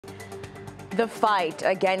The fight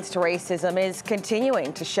against racism is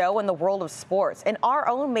continuing to show in the world of sports. And our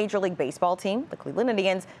own Major League Baseball team, the Cleveland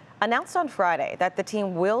Indians, announced on Friday that the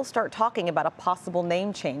team will start talking about a possible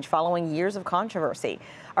name change following years of controversy.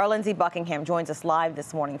 Our Lindsay Buckingham joins us live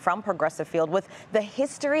this morning from Progressive Field with the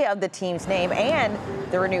history of the team's name and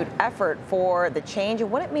the renewed effort for the change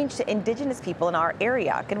and what it means to Indigenous people in our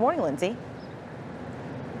area. Good morning, Lindsay.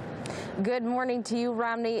 Good morning to you,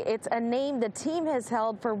 Romney. It's a name the team has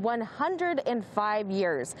held for 105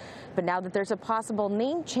 years. But now that there's a possible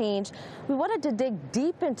name change, we wanted to dig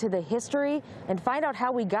deep into the history and find out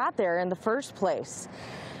how we got there in the first place.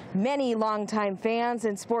 Many longtime fans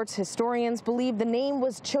and sports historians believe the name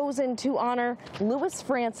was chosen to honor Louis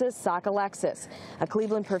Francis Sock-Alexis, a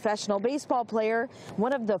Cleveland professional baseball player,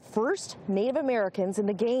 one of the first Native Americans in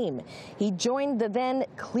the game. He joined the then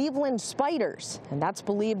Cleveland Spiders, and that's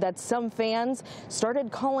believed that some fans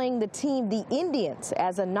started calling the team the Indians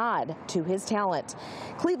as a nod to his talent.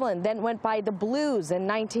 Cleveland then went by the Blues in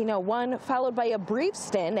 1901, followed by a brief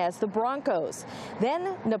stint as the Broncos.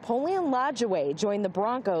 Then Napoleon Lajoie joined the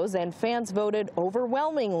Broncos, and fans voted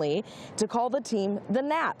overwhelmingly to call the team the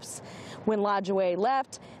Naps. When Lajoie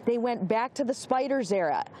left, they went back to the Spiders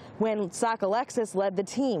era, when Sock-Alexis led the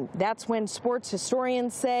team. That's when sports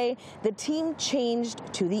historians say the team changed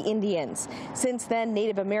to the Indians. Since then,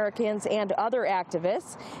 Native Americans and other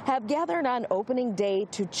activists have gathered on opening day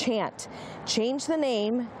to chant, change the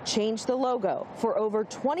name, change the logo, for over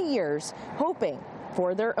 20 years, hoping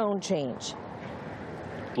for their own change.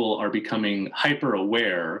 People are becoming hyper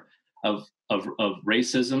aware of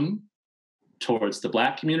racism towards the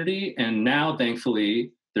Black community, and now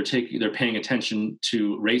thankfully they're paying attention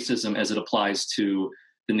to racism as it applies to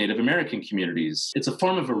the Native American communities. It's a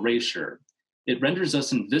form of erasure. It renders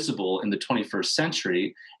us invisible in the 21st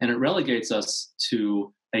century, and it relegates us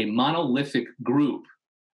to a monolithic group.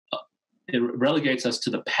 It relegates us to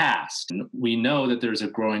the past. And we know that there's a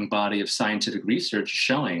growing body of scientific research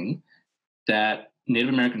showing that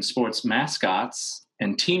Native American sports mascots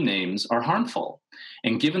and team names are harmful.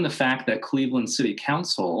 And given the fact that Cleveland City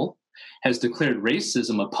Council has declared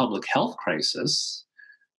racism a public health crisis,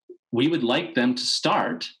 we would like them to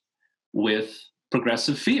start with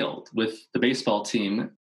Progressive Field, with the baseball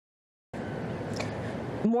team.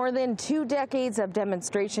 More than 2 decades of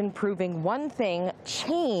demonstration proving one thing: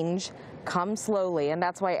 change comes slowly. And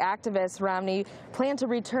that's why activists, Romney, plan to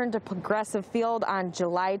return to Progressive Field on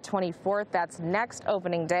July 24th. That's next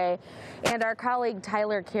opening day. And our colleague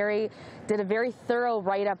Tyler Carey did a very thorough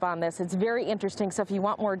write-up on this. It's very interesting. So if you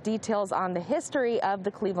want more details on the history of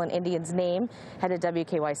the Cleveland Indians name, head to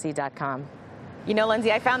wkyc.com. You know,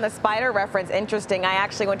 Lindsay, I found the spider reference interesting. I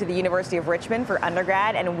actually went to the University of Richmond for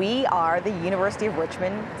undergrad, and we are the University of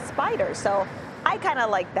Richmond Spiders. So I kind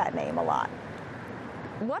of like that name a lot.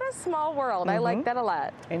 What a small world. I like that a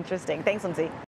lot. Interesting. Thanks, Lindsay.